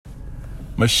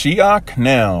Mashiach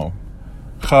now.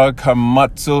 Chag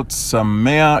Hamatzot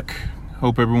Sameach.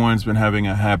 Hope everyone's been having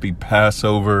a happy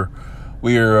Passover.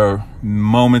 We are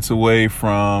moments away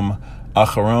from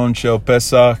Acharon Shel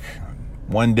Pesach.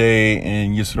 1 day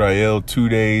in Yisrael, 2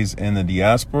 days in the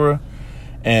diaspora.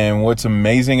 And what's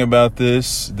amazing about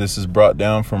this is brought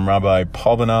down from Rabbi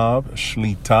Palvanov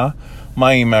Shlita,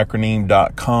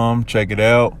 mayimacronym.com. Check it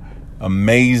out.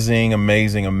 Amazing.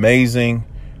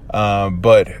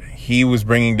 But he was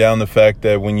bringing down the fact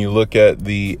that when you look at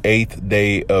the 8th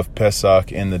day of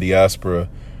Pesach in the diaspora,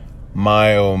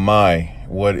 my oh my,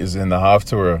 what is in the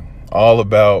Haftarah? All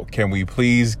about, can we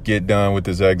please get done with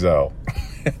this exile?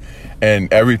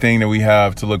 And everything that we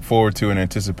have to look forward to and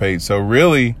anticipate. So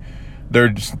really,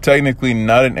 there's technically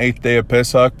not an 8th day of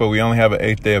Pesach, but we only have an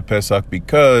 8th day of Pesach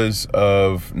because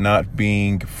of not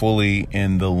being fully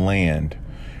in the land,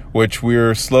 which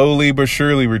we're slowly but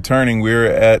surely returning. We're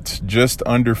at just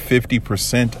under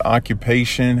 50%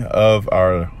 occupation of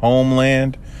our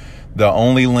homeland, the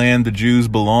only land the Jews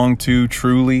belong to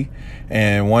truly.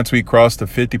 And once we cross the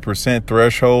 50%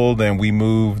 threshold, and we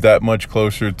move that much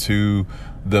closer to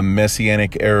the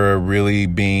Messianic era really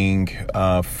being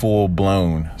full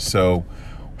blown. So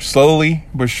slowly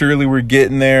but surely we're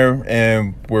getting there,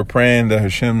 and we're praying that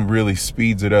Hashem really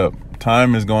speeds it up.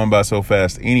 Time is going by so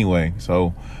fast anyway,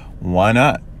 so why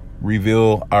not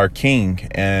reveal our King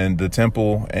and the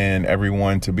temple and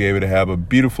everyone to be able to have a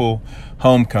beautiful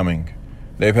homecoming.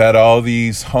 They've had all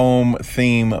these home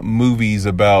theme movies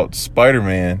about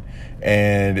Spider-Man,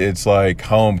 and it's like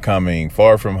Homecoming,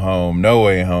 Far From Home, No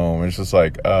Way Home. It's just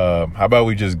like, how about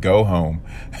we just go home?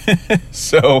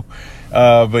 So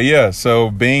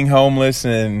being homeless,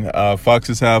 and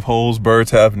foxes have holes, birds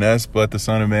have nests, but the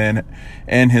Son of Man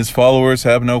and his followers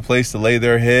have no place to lay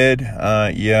their head.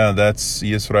 That's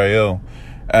Yisrael.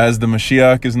 As the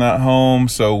Mashiach is not home,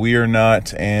 so we are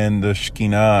not, and the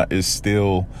Shekinah is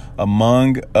still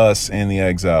among us in the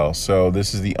exile. So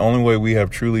this is the only way we have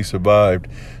truly survived.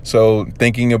 So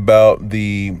thinking about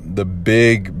the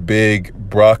big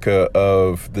bracha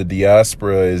of the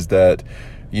diaspora is that,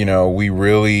 we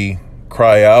really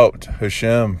cry out,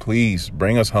 Hashem, please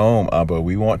bring us home, Abba.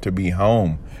 We want to be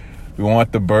home. We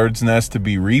want the bird's nest to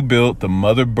be rebuilt, the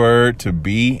mother bird to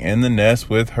be in the nest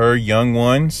with her young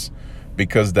ones,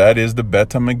 because that is the Bet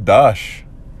HaMikdash.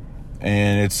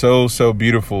 And it's so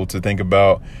beautiful to think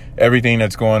about everything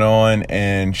that's going on.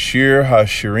 And Shir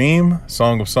HaShirim,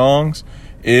 Song of Songs,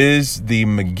 is the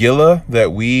Megillah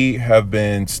that we have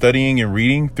been studying and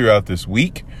reading throughout this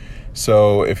week.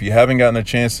 So if you haven't gotten a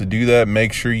chance to do that,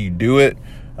 make sure you do it.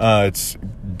 It's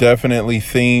definitely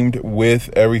themed with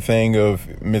everything of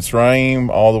Mitzrayim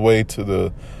all the way to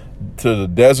the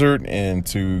desert and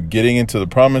to getting into the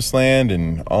promised land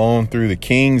and on through the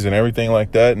kings and everything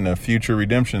like that, and the future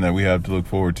redemption that we have to look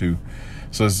forward to.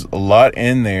 So there's a lot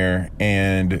in there.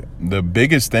 And the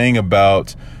biggest thing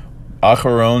about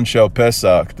Acharon Shel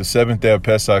Pesach, the 7th day of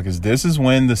Pesach, is this is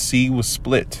when the sea was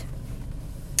split.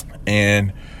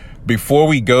 And before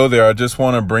we go there, I just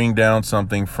want to bring down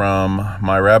something from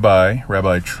my Rabbi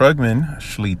Trugman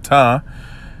Shlita.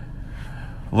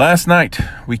 Last night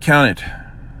we counted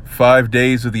 5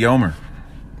 days of the Omer.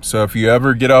 So if you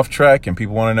ever get off track and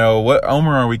people want to know, what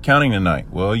Omer are we counting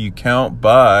tonight? Well, you count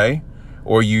by,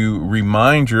 or you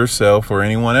remind yourself or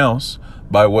anyone else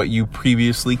by what you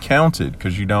previously counted,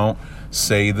 because you don't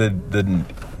say the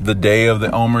day of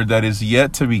the Omer that is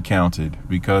yet to be counted,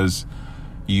 because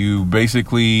you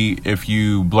basically, if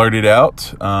you blurt it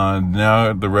out,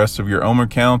 now the rest of your Omer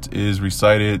count is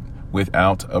recited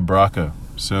without a bracha.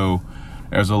 So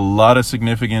there's a lot of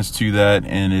significance to that,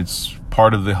 and it's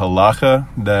part of the halacha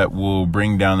that will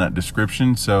bring down that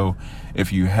description. So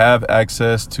if you have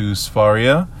access to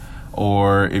Sfaria,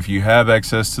 or if you have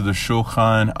access to the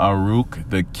Shulchan Aruch,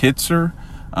 the Kitzer,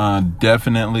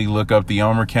 definitely look up the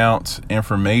Omer count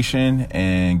information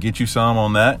and get you some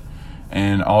on that.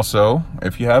 And also,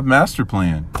 if you have Master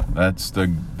Plan, that's the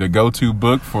go-to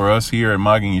book for us here at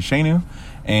Magen Yeshenu,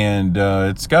 and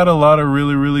it's got a lot of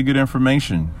really good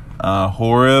information.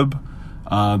 Horeb,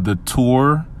 the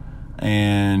Torah,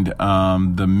 and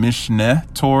the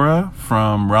Mishneh Torah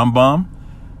from Rambam.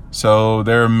 So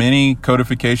there are many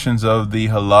codifications of the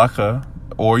halakha,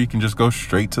 or you can just go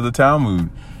straight to the Talmud,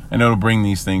 and it'll bring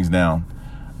these things down.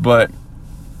 But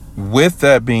with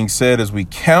that being said, as we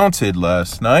counted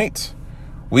last night,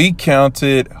 we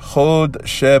counted Hod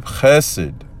Sheb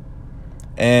Chesed,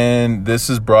 and this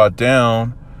is brought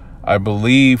down, I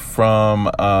believe, from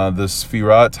the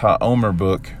Sfirat HaOmer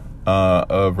book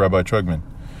of Rabbi Trugman.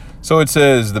 So it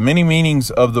says, the many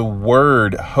meanings of the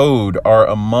word Hod are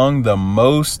among the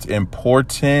most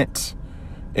important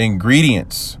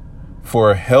Ingredients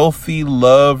for healthy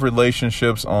love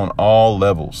relationships on all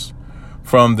levels,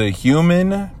 from the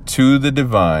human to the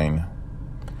divine.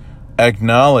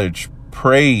 Acknowledge,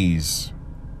 praise,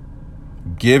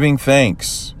 giving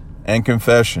thanks, and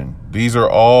confession. These are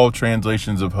all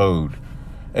translations of Hod.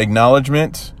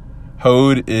 Acknowledgement,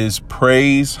 Hod is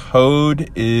praise, Hod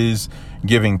is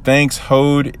giving thanks,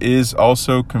 Hod is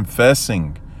also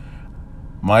confessing.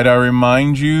 Might I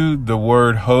remind you, the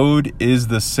word Hod is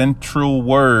the central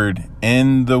word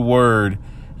in the word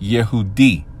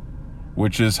Yehudi,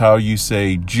 which is how you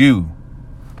say Jew.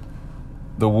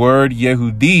 The word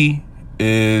Yehudi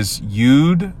is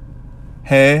Yud,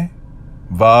 He,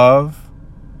 Vav,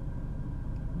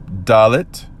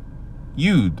 Dalet,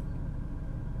 Yud.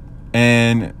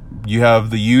 And you have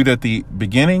the Yud at the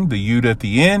beginning, the Yud at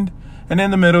the end, and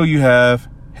in the middle you have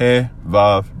He,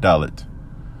 Vav, Dalet.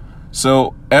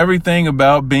 So everything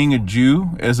about being a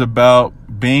Jew is about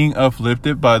being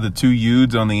uplifted by the two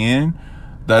Yuds on the end.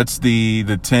 That's the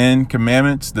 10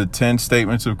 commandments, the 10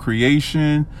 statements of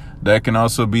creation. That can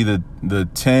also be the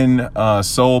 10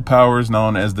 soul powers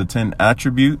known as the 10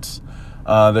 attributes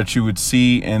that you would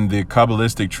see in the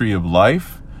Kabbalistic tree of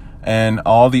life, and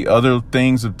all the other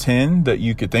things of 10 that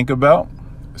you could think about.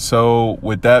 So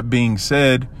with that being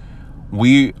said,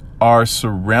 we are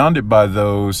surrounded by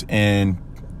those in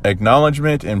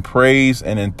acknowledgement and praise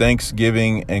and in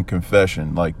thanksgiving and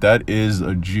confession. Like, that is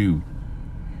a Jew.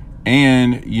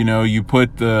 And, you know, you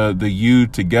put the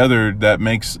Yud together, that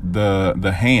makes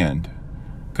the hand.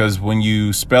 Because when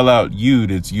you spell out Yud,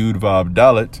 it's Yud Vav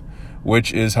Dalet,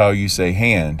 which is how you say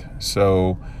hand.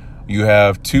 So you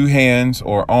have two hands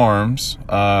or arms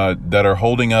that are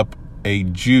holding up a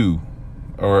Jew.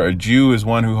 Or a Jew is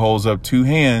one who holds up two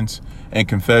hands in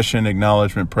confession,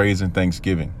 acknowledgement, praise, and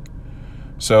thanksgiving.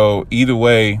 So either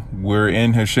way, we're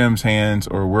in Hashem's hands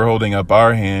or we're holding up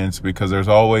our hands, because there's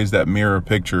always that mirror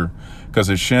picture, because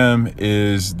Hashem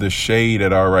is the shade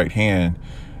at our right hand.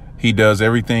 He does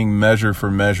everything measure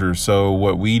for measure. So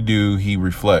what we do, he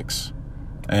reflects.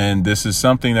 And this is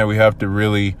something that we have to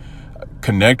really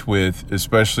connect with,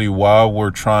 especially while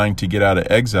we're trying to get out of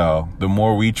exile. The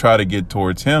more we try to get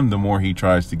towards him, the more he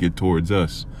tries to get towards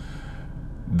us.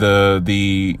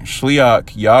 The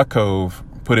Shliach Yaakov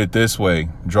put it this way: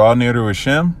 draw near to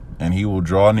Hashem and he will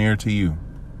draw near to you.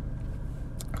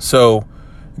 So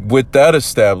with that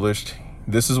established,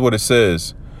 this is what it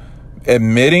says.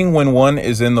 Admitting when one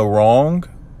is in the wrong.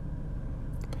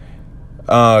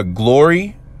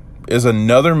 Glory is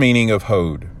another meaning of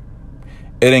Hod.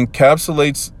 It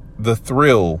encapsulates the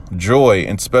thrill, joy,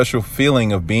 and special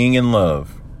feeling of being in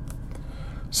love.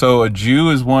 So a Jew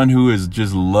is one who is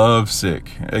just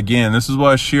lovesick. Again, this is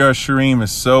why Shir HaShirim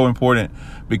is so important,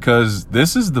 because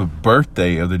this is the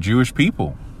birthday of the Jewish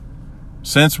people.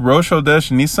 Since Rosh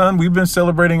Chodesh Nisan, we've been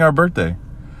celebrating our birthday.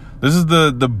 This is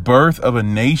the birth of a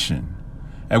nation.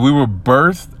 And we were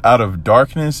birthed out of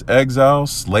darkness, exile,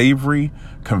 slavery,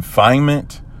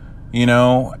 confinement. You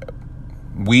know,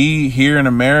 we here in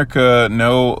America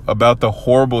know about the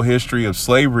horrible history of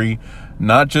slavery,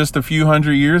 not just a few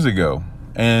hundred years ago.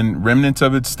 And remnants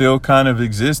of it still kind of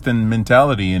exist in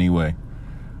mentality anyway.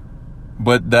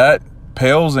 But that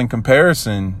pales in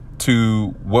comparison to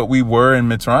what we were in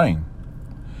Mitzrayim.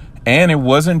 And it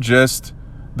wasn't just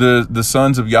the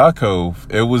sons of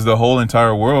Yaakov. It was the whole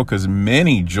entire world, because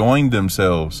many joined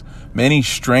themselves. Many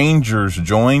strangers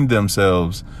joined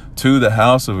themselves to the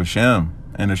house of Hashem.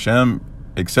 And Hashem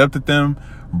accepted them,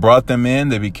 brought them in.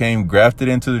 They became grafted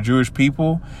into the Jewish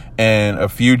people. And a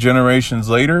few generations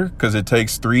later, because it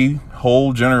takes 3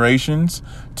 whole generations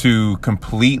to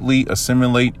completely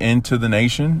assimilate into the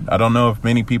nation. I don't know if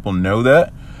many people know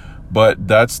that, but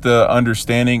that's the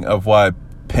understanding of why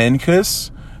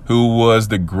Pinchas, who was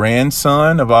the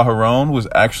grandson of Aharon, was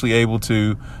actually able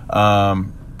to,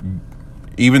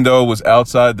 even though it was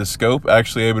outside the scope,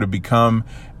 actually able to become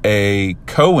a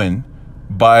Cohen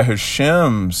by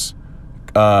Hashem's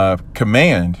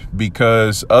command,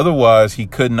 because otherwise he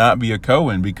could not be a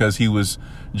Cohen, because he was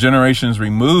generations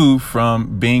removed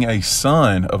from being a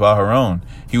son of Aharon.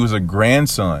 He was a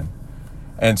grandson.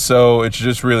 And so it's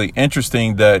just really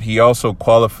interesting that he also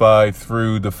qualified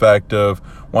through the fact of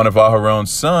one of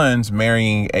Aharon's sons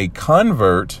marrying a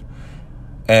convert,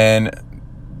 and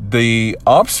the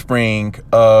offspring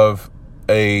of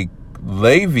a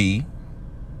Levi,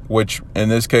 which in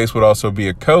this case would also be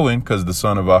a Cohen because the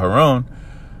son of Aharon,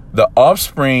 the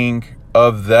offspring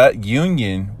of that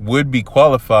union would be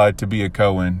qualified to be a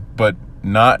Cohen, but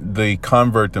not the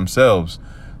convert themselves.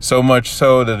 So much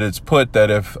so that it's put that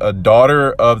if a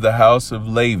daughter of the house of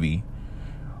Levi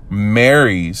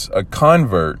marries a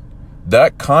convert,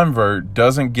 that convert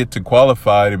doesn't get to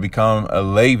qualify to become a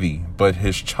Levi, but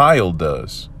his child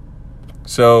does.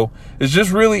 So it's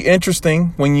just really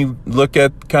interesting when you look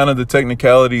at kind of the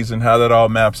technicalities and how that all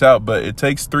maps out. But it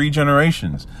takes 3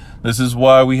 generations. This is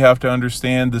why we have to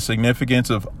understand the significance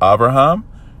of Abraham,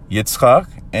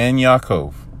 Yitzchak, and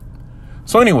Yaakov.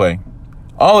 So anyway,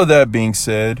 all of that being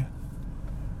said,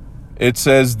 it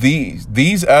says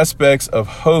these aspects of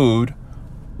Hod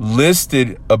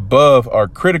listed above are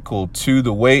critical to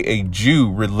the way a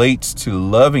Jew relates to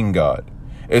loving God,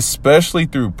 especially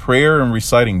through prayer and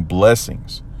reciting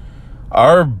blessings.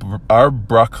 Our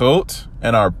brachot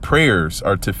and our prayers,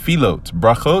 our tefillot,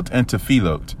 brachot and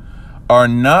tefillot, are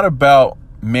not about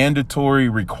mandatory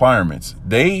requirements.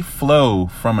 They flow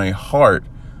from a heart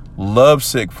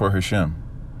lovesick for Hashem.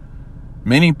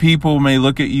 Many people may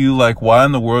look at you like, why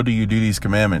in the world do you do these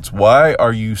commandments? Why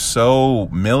are you so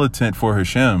militant for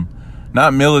Hashem?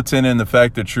 Not militant in the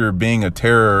fact that you're being a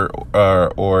terror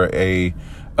or a,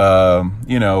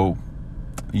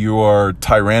 you are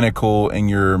tyrannical in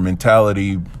your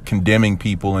mentality, condemning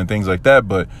people and things like that.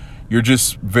 But you're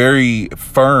just very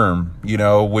firm,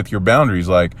 with your boundaries.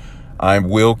 Like, I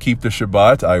will keep the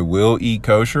Shabbat. I will eat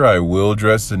kosher. I will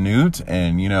dress the nude.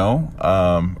 And,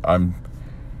 I'm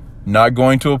not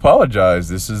going to apologize.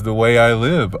 This is the way I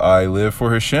live. I live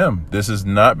for Hashem. This is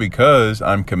not because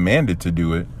I'm commanded to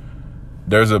do it.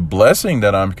 There's a blessing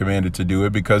that I'm commanded to do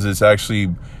it because it's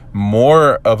actually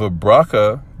more of a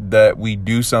bracha that we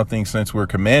do something since we're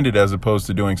commanded as opposed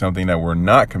to doing something that we're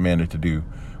not commanded to do,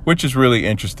 which is really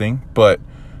interesting. But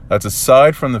that's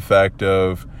aside from the fact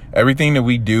of everything that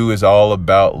we do is all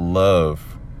about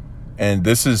love. And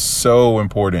this is so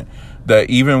important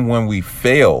that even when we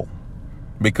fail,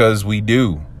 because we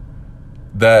do,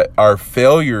 that our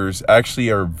failures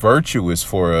actually are virtuous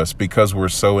for us because we're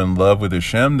so in love with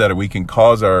Hashem that we can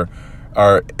cause our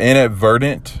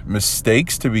inadvertent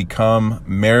mistakes to become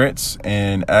merits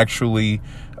and actually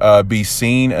be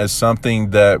seen as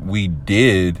something that we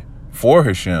did for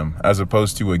Hashem as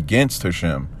opposed to against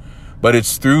Hashem. But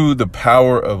it's through the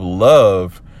power of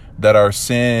love that our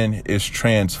sin is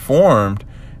transformed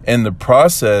in the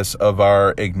process of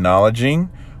our acknowledging,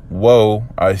 whoa,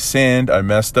 I sinned, I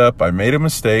messed up, I made a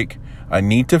mistake, I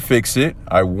need to fix it,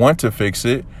 I want to fix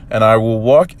it, and I will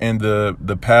walk in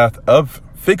the path of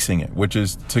fixing it, which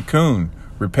is tikkun,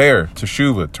 repair,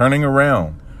 teshuvah, turning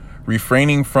around,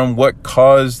 refraining from what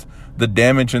caused the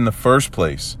damage in the first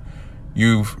place.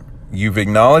 You've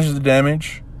acknowledged the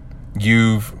damage,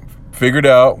 you've figured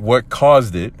out what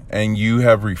caused it, and you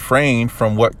have refrained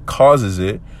from what causes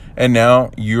it, and now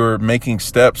you're making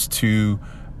steps to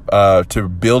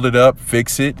build it up,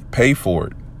 fix it, pay for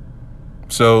it.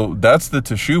 So that's the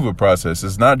teshuvah process.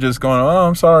 It's not just going, oh,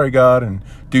 I'm sorry, God, and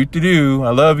I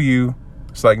love you.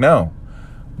 It's like, no.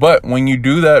 But when you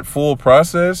do that full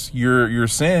process, your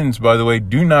sins, by the way,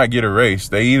 do not get erased.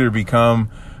 They either become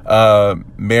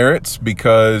merits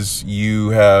because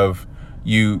you've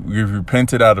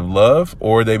repented out of love,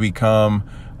 or they become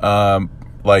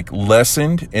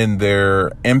lessened in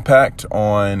their impact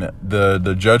on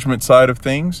the judgment side of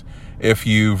things. If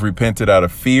you've repented out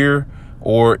of fear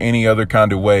or any other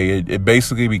kind of way, it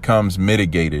basically becomes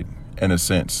mitigated in a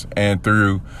sense. And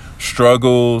through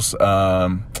struggles,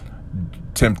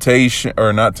 temptation,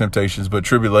 or not temptations, but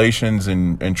tribulations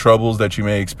and troubles that you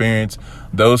may experience,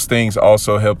 those things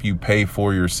also help you pay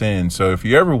for your sins. So if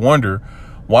you ever wonder,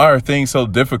 why are things so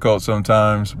difficult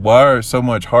sometimes? Why are so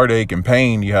much heartache and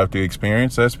pain you have to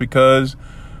experience? That's because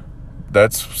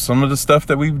that's some of the stuff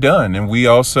that we've done. And we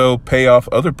also pay off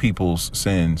other people's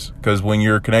sins, because when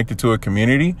you're connected to a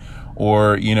community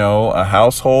or, a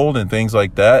household and things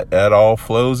like that, that all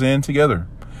flows in together.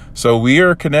 So we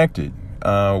are connected,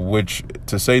 which,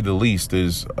 to say the least,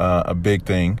 is a big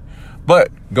thing.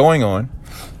 But going on,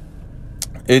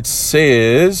 it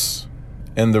says,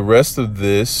 and the rest of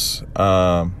this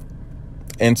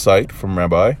insight from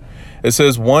Rabbi, it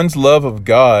says one's love of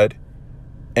God,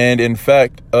 and in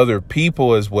fact other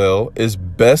people as well, is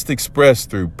best expressed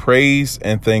through praise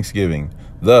and thanksgiving.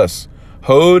 Thus,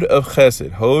 Hod of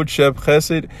Chesed, Hod Sheb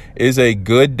Chesed, is a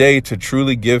good day to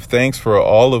truly give thanks for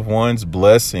all of one's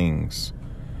blessings.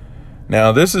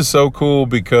 Now, this is so cool,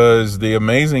 because the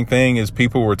amazing thing is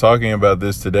people were talking about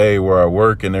this today where I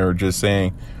work, and they were just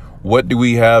saying, what do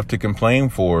we have to complain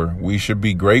for? We should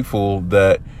be grateful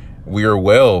that we are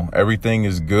well. Everything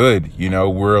is good.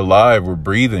 We're alive. We're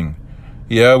breathing.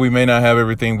 Yeah, we may not have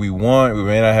everything we want. We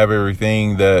may not have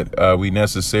everything that we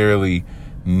necessarily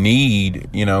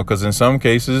need, because in some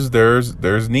cases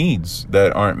there's needs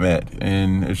that aren't met.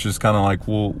 And it's just kind of like,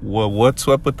 well, what's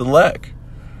up with the lack?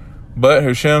 But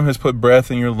Hashem has put breath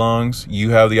in your lungs. You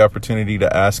have the opportunity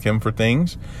to ask him for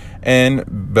things. And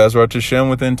Bezrat Hashem,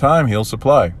 within time, he'll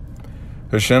supply.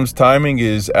 Hashem's timing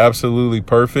is absolutely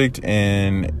perfect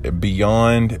and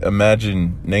beyond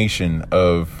imagination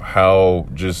of how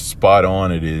just spot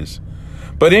on it is.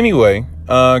 But anyway,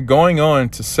 going on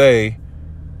to say,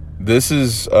 this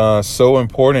is so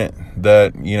important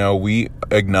that, we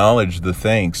acknowledge the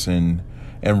thanks and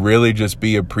really just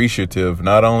be appreciative,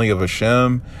 not only of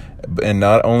Hashem and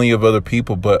not only of other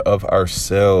people, but of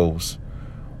ourselves.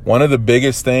 One of the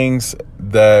biggest things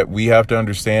that we have to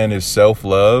understand is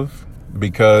self-love,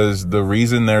 because the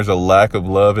reason there's a lack of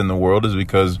love in the world is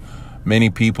because many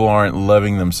people aren't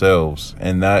loving themselves.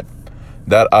 And that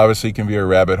obviously can be a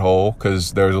rabbit hole,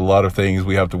 because there's a lot of things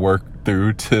we have to work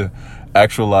through to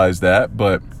actualize that.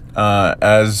 But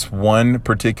as one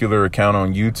particular account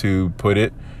on YouTube put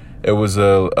it, it was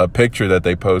a picture that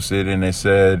they posted, and they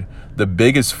said the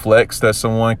biggest flex that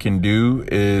someone can do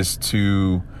is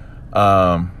to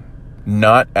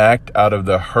not act out of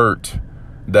the hurt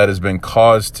that has been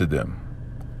caused to them.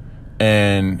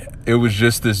 And it was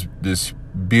just this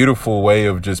beautiful way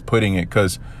of just putting it,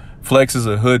 because flex is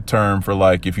a hood term for,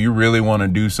 like, if you really want to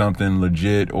do something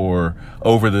legit or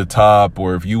over the top,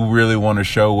 or if you really want to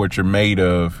show what you're made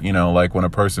of, like when a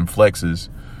person flexes,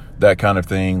 that kind of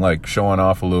thing, like showing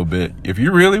off a little bit. If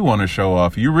you really want to show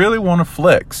off, you really want to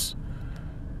flex,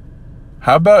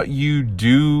 how about you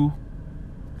do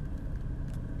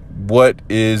what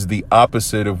is the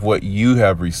opposite of what you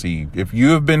have received? If you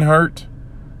have been hurt,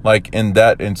 like in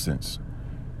that instance,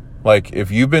 like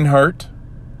if you've been hurt,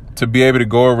 to be able to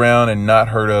go around and not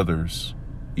hurt others,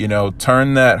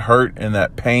 turn that hurt and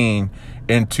that pain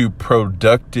into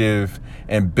productive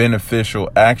and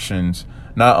beneficial actions,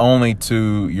 not only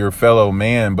to your fellow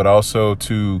man, but also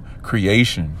to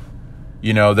creation.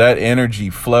 That energy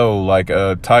flow, like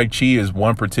Tai Chi is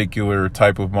one particular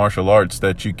type of martial arts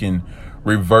that you can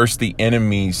reverse the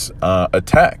enemy's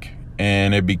attack,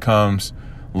 and it becomes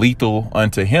lethal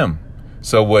unto him.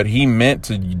 So what he meant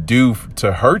to do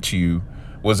to hurt you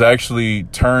was actually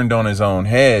turned on his own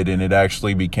head, and it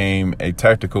actually became a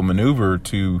tactical maneuver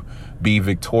to be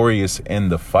victorious in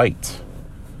the fight.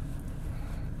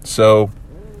 So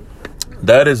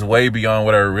that is way beyond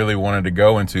what I really wanted to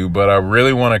go into, but I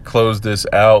really want to close this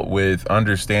out with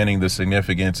understanding the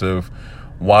significance of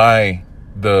why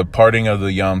the parting of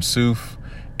the Yam Suf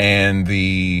and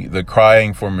the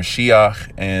crying for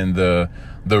Mashiach and the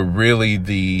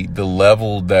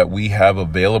level that we have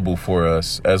available for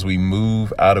us as we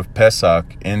move out of Pesach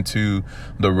into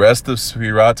the rest of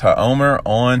Sfirat HaOmer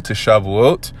on to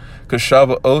Shavuot, because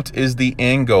Shavuot is the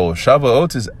end goal.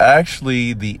 Shavuot is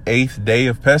actually the 8th day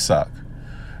of Pesach.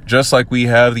 Just like we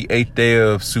have the 8th day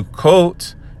of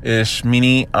Sukkot is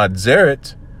Shmini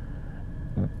Atzeret,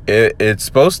 it's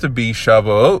supposed to be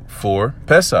Shavuot for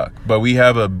Pesach, but we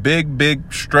have a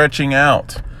big stretching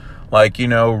out. Like,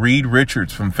 Reed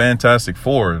Richards from Fantastic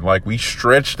Four, like we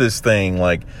stretch this thing,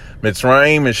 like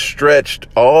Mitzrayim is stretched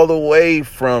all the way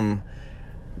from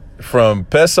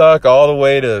Pesach all the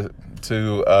way to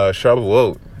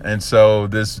Shavuot. And so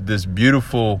this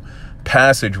beautiful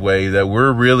passageway that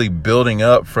we're really building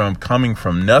up from coming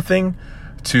from nothing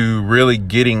to really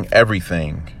getting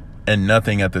everything and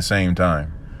nothing at the same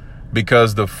time,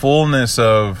 because the fullness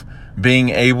of being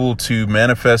able to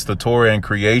manifest the Torah in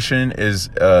creation is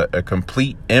a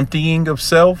complete emptying of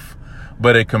self,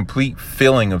 but a complete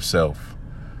filling of self,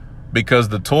 because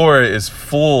the Torah is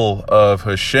full of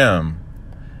Hashem,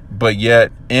 but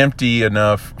yet empty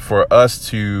enough for us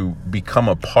to become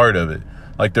a part of it.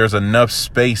 Like there's enough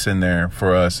space in there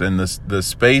for us, and the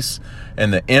space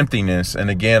and the emptiness. And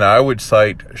again, I would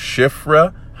cite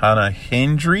Shifra Hannah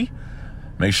Hendry.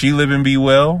 May she live and be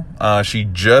well. She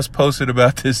just posted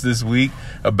about this week,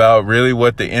 about really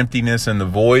what the emptiness and the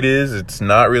void is. It's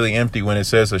not really empty when it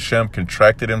says Hashem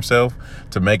contracted himself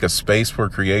to make a space for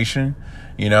creation,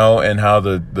 and how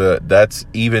that's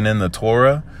even in the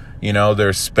Torah.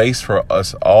 There's space for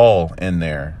us all in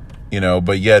there,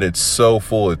 but yet it's so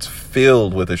full. It's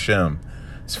filled with Hashem.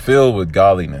 It's filled with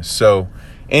godliness. So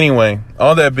anyway,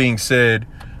 all that being said,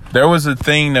 there was a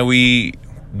thing that we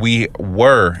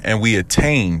were and we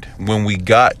attained when we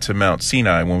got to Mount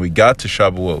Sinai, when we got to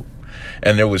Shavuot.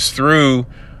 And it was through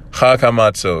Chag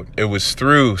HaMatzot. It was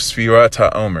through Sfirat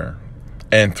HaOmer,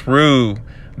 and through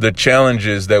the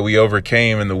challenges that we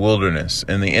overcame in the wilderness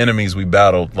and the enemies we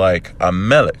battled, like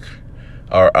Amalek,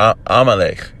 or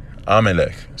Amalek.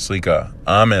 Slika,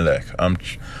 Amalek. I'm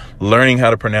learning how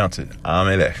to pronounce it.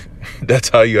 Amalek. That's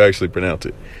how you actually pronounce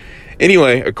it.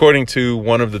 Anyway, according to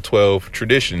one of the 12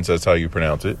 traditions, that's how you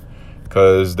pronounce it,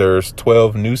 because there's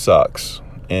 12 Nusachs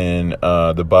in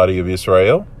the body of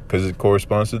Israel, because it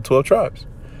corresponds to the 12 tribes.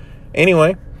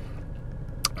 Anyway,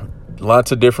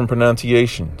 lots of different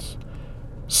pronunciations.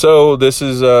 So this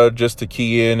is just to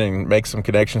key in and make some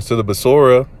connections to the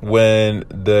Besorah. When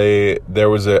there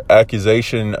was an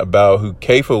accusation about who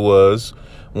Kepha was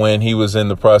when he was in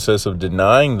the process of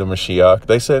denying the Mashiach,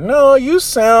 they said, no, you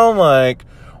sound like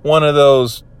one of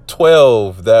those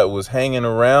 12 that was hanging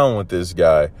around with this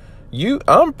guy.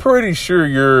 I'm pretty sure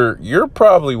you're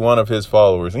probably one of his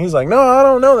followers. And he's like, no, I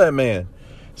don't know that man.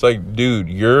 It's like, dude,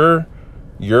 your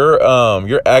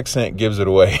accent gives it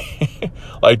away.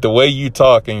 Like the way you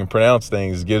talk and you pronounce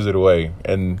things gives it away.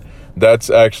 And that's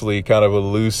actually kind of a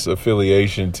loose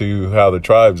affiliation to how the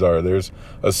tribes are. There's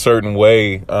a certain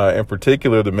way, in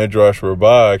particular, the Midrash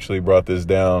Rabbah actually brought this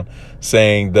down,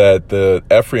 saying that the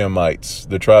Ephraimites,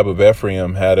 the tribe of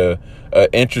Ephraim, had a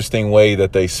interesting way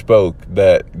that they spoke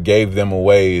that gave them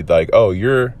away. Like, oh,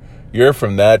 you're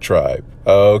from that tribe.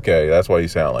 Oh, okay, that's why you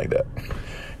sound like that.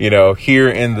 You know, here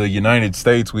in the United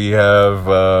States, we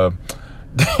have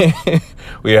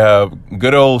we have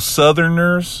good old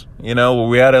Southerners, you know, where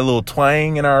we had a little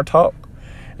twang in our talk.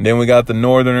 And then we got the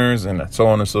Northerners and so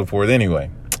on and so forth.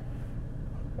 Anyway,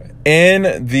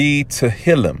 in the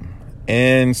Tehillim,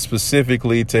 and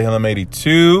specifically Tehillim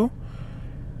 82,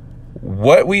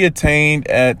 what we attained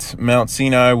at Mount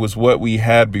Sinai was what we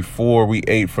had before we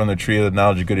ate from the tree of the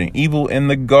knowledge of good and evil in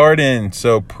the garden.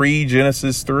 So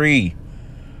pre-Genesis 3,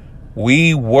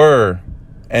 we were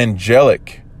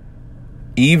angelic,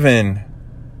 even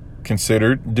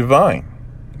considered divine.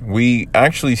 We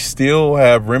actually still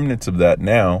have remnants of that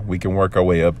now. We can work our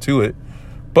way up to it.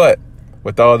 But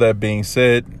with all that being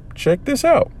said, check this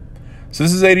out. So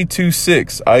this is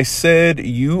 82:6. I said,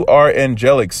 you are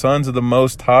angelic, sons of the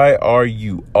Most High are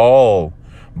you all.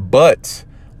 But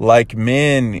like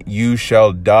men you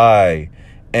shall die,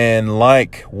 and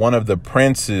like one of the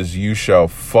princes you shall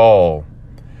fall.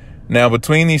 Now,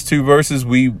 between these two verses,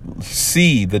 we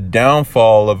see the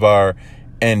downfall of our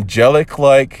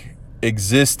angelic-like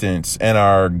existence and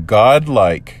our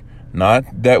God-like, not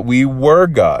that we were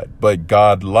God, but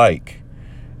God-like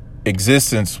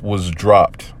existence was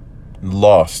dropped,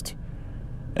 lost.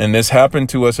 And this happened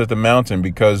to us at the mountain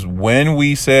because when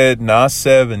we said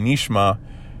Na'aseh v'nishma,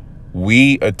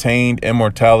 we attained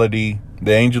immortality.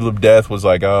 The angel of death was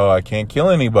like, oh, I can't kill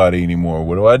anybody anymore.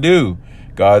 What do I do?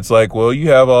 God's like, well, you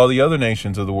have all the other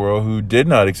nations of the world who did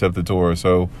not accept the Torah,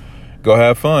 so go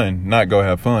have fun. Not go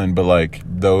have fun, but like,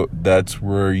 though, that's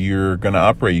where you're going to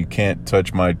operate. You can't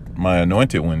touch my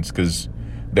anointed ones because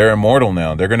they're immortal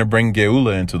now. They're going to bring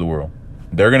Geula into the world.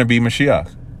 They're going to be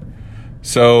Mashiach.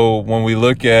 So when we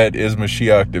look at is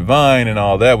Mashiach divine and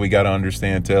all that, we got to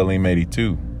understand Tehillim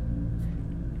 82.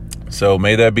 So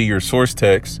may that be your source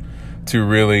text to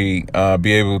really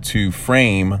be able to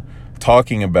frame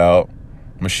talking about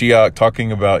Mashiach,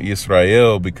 talking about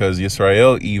Yisrael, because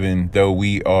Yisrael, even though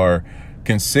we are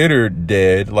considered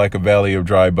dead like a valley of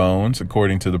dry bones,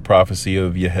 according to the prophecy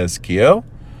of Yehezkiel,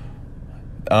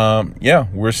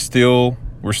 we're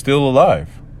still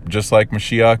alive, just like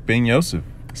Mashiach ben Yosef,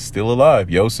 still alive.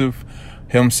 Yosef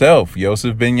himself,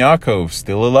 Yosef ben Yaakov,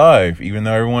 still alive, even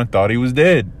though everyone thought he was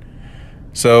dead.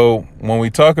 So when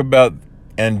we talk about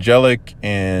angelic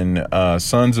and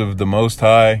sons of the Most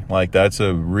High, like that's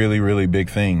a really, really big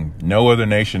thing. No other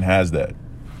nation has that.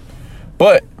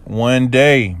 But one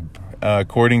day,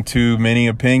 according to many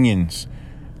opinions,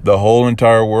 the whole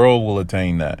entire world will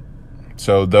attain that.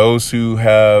 So those who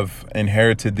have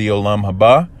inherited the Olam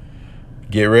Haba,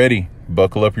 get ready,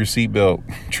 buckle up your seatbelt,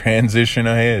 transition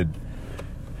ahead.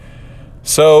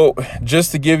 So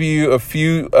just to give you a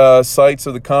few sites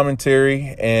of the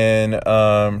commentary and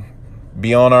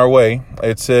be on our way.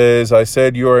 It says, I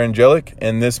said you are angelic.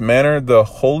 In this manner, the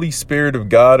Holy Spirit of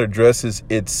God addresses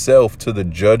itself to the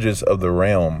judges of the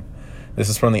realm. This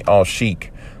is from the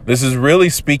Al-Sheikh. This is really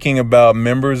speaking about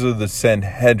members of the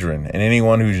Sanhedrin and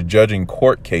anyone who's judging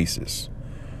court cases.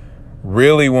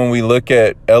 Really, when we look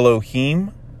at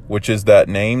Elohim, which is that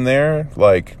name there,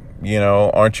 like, you know,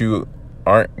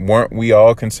 weren't we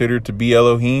all considered to be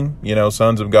Elohim, you know,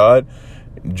 sons of God?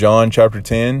 John chapter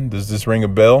 10, does this ring a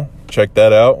bell? Check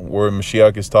that out, where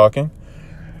Mashiach is talking.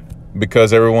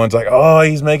 Because everyone's like, oh,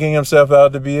 he's making himself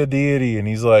out to be a deity. And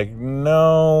he's like,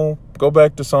 no, go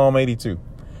back to Psalm 82.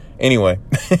 Anyway,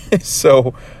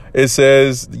 so it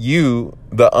says, you,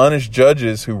 the honest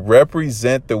judges who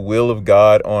represent the will of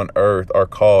God on earth, are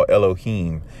called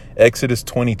Elohim. Exodus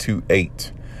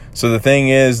 22:8. So the thing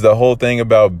is, the whole thing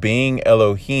about being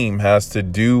Elohim has to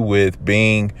do with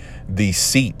being the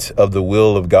seat of the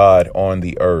will of God on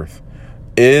the earth.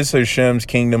 Is Hashem's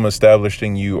kingdom established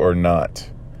in you or not?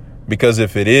 Because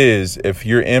if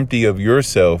you're empty of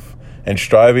yourself and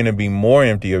striving to be more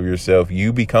empty of yourself,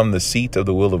 you become the seat of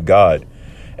the will of God.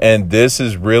 And this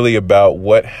is really about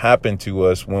what happened to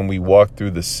us when we walked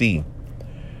through the sea.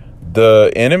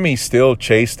 The enemy still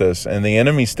chased us, and the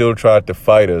enemy still tried to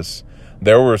fight us.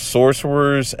 There were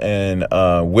sorcerers and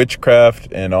witchcraft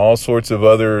and all sorts of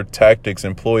other tactics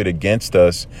employed against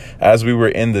us as we were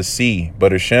in the sea.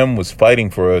 But Hashem was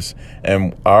fighting for us,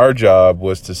 and our job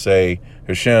was to say,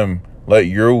 Hashem, let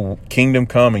your kingdom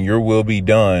come and your will be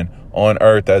done on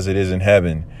earth as it is in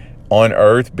heaven. On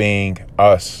earth being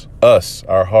us,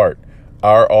 our heart,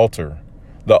 our altar.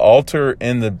 The altar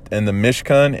in the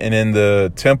Mishkan and in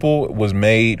the temple was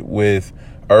made with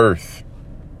earth.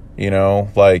 You know,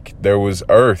 like there was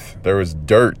earth, there was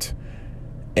dirt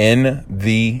in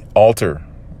the altar,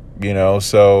 you know.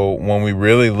 So when we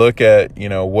really look at, you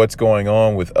know, what's going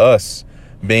on with us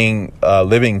being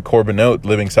living korbanot,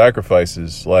 living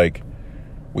sacrifices, like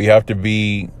we have to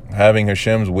be having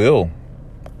Hashem's will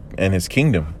and his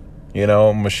kingdom. You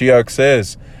know, Mashiach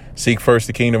says, seek first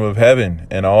the kingdom of heaven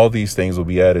and all these things will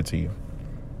be added to you.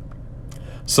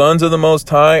 Sons of the Most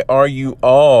High are you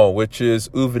all, which is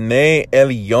Uvnei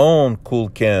Elyon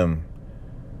Kulkem.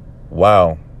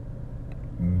 Wow.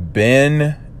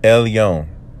 Ben Elyon,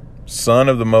 son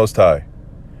of the Most High.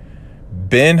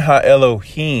 Ben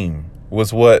Ha-Elohim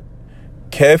was what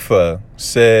Kepha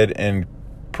said and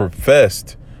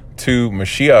professed to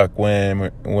Mashiach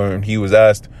when he was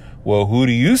asked, well, who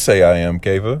do you say I am,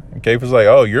 Kepha? And Kepha's like,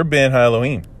 oh, you're Ben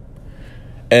Ha-Elohim.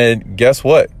 And guess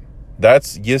what?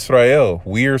 That's Yisrael.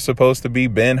 We are supposed to be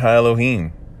Ben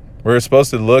Ha-Elohim. We're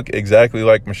supposed to look exactly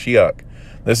like Mashiach.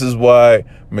 This is why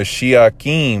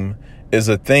Mashiachim is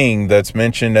a thing that's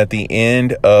mentioned at the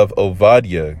end of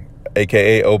Ovadia,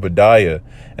 aka Obadiah.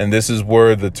 And this is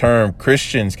where the term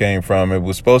Christians came from. It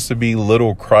was supposed to be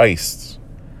little Christs.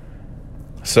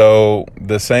 So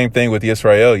the same thing with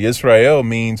Yisrael. Yisrael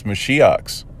means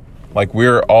Mashiachs. Like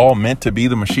we're all meant to be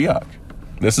the Mashiach.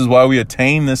 This is why we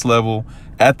attain this level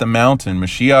at the mountain.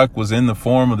 Mashiach was in the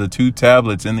form of the 2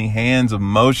 tablets in the hands of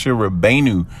Moshe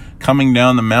Rabbeinu coming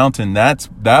down the mountain. That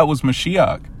was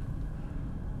Mashiach.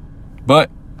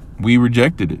 But we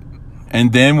rejected it.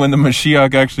 And then when the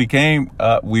Mashiach actually came,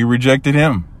 we rejected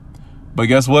him. But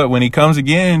guess what? When he comes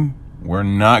again, we're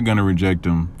not going to reject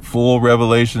him. Full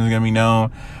revelation is going to be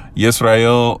known.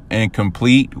 Yisrael and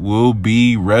complete will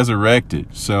be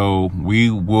resurrected. So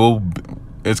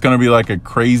it's going to be like a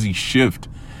crazy shift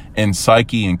in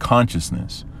psyche and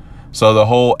consciousness. So the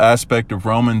whole aspect of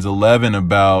Romans 11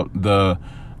 about the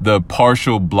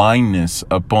partial blindness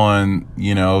upon,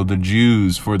 you know, the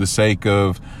Jews for the sake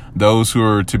of those who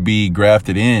are to be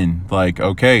grafted in, like,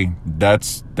 okay,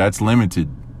 that's limited.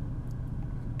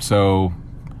 So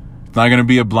it's not going to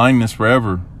be a blindness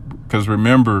forever, because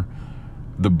remember,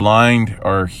 the blind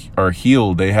are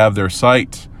healed. They have their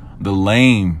sight. The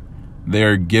lame,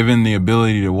 they're given the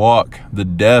ability to walk. The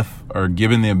deaf are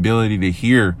given the ability to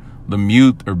hear. The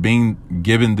mute are being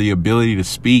given the ability to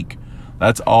speak.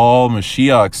 That's all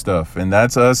Mashiach stuff. And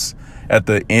that's us at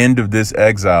the end of this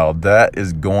exile. That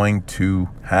is going to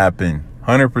happen.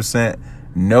 100%.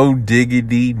 No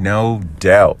diggity, no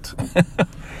doubt.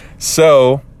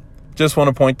 So, just want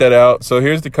to point that out. So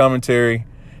here's the commentary.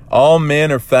 All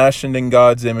men are fashioned in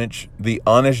God's image. The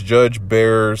honest judge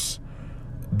bears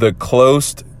the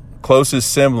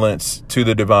closest semblance to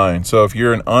the divine. So if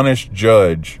you're an honest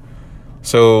judge,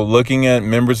 so looking at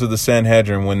members of the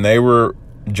Sanhedrin, when they were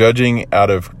judging out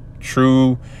of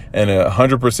true and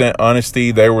 100%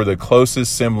 honesty, they were the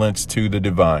closest semblance to the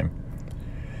divine.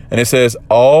 And it says,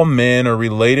 all men are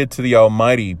related to the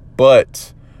Almighty,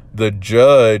 but the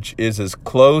judge is as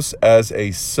close as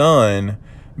a son,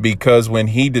 because when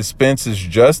he dispenses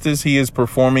justice, he is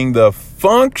performing the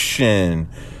function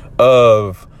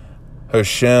of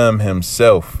Hashem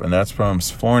himself. And that's from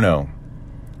Sforno.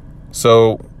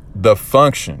 So the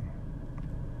function.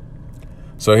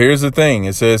 So here's the thing.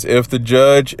 It says, if the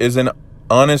judge is an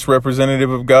honest representative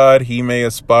of God, he may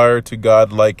aspire to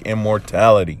God-like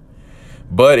immortality.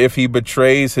 But if he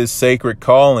betrays his sacred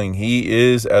calling, he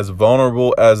is as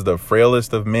vulnerable as the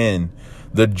frailest of men.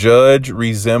 The judge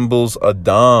resembles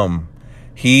Adam.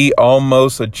 He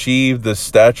almost achieved the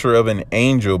stature of an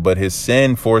angel, but his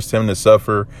sin forced him to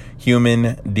suffer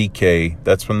human decay.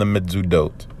 That's from the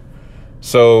Mitzudot.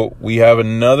 So we have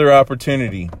another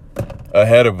opportunity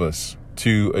ahead of us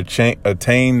to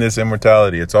attain this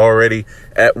immortality. It's already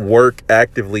at work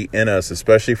actively in us,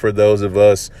 especially for those of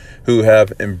us who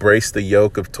have embraced the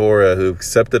yoke of Torah, who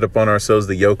accepted upon ourselves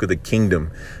the yoke of the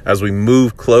kingdom. As we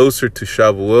move closer to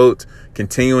Shavuot,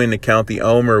 continuing to count the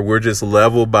Omer, we're just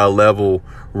level by level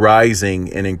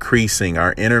rising and increasing.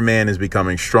 Our inner man is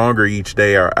becoming stronger each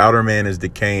day. Our outer man is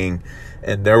decaying.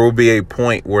 And there will be a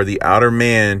point where the outer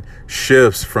man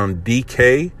shifts from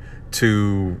decay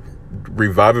to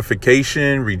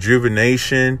revivification,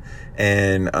 rejuvenation,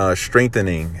 and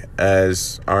strengthening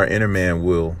as our inner man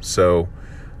will. So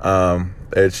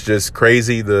it's just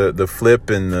crazy, the flip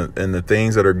and the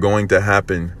things that are going to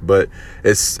happen, but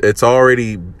it's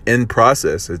already in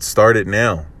process. It started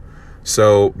now.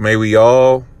 So may we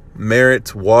all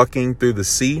merit walking through the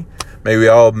sea. May we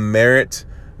all merit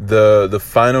the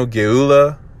final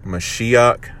Geula,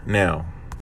 Mashiach now.